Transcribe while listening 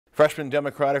Freshman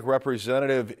Democratic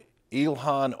Representative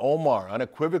Ilhan Omar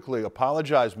unequivocally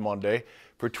apologized Monday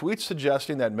for tweets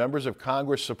suggesting that members of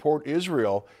Congress support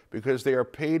Israel because they are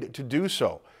paid to do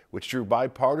so, which drew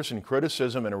bipartisan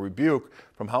criticism and a rebuke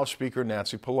from House Speaker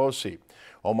Nancy Pelosi.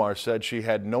 Omar said she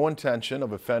had no intention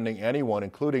of offending anyone,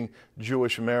 including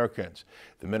Jewish Americans.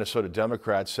 The Minnesota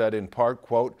Democrat said in part,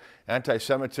 quote,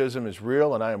 "Anti-Semitism is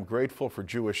real and I am grateful for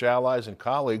Jewish allies and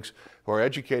colleagues who are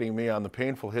educating me on the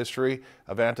painful history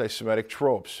of anti-Semitic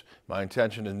tropes. My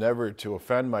intention is never to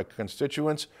offend my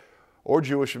constituents or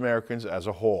Jewish Americans as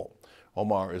a whole."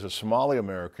 Omar is a Somali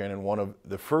American and one of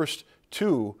the first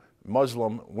two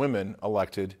Muslim women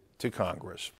elected to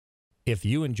Congress. If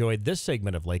you enjoyed this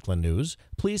segment of Lakeland News,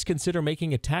 please consider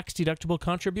making a tax-deductible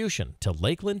contribution to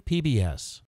Lakeland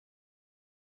PBS.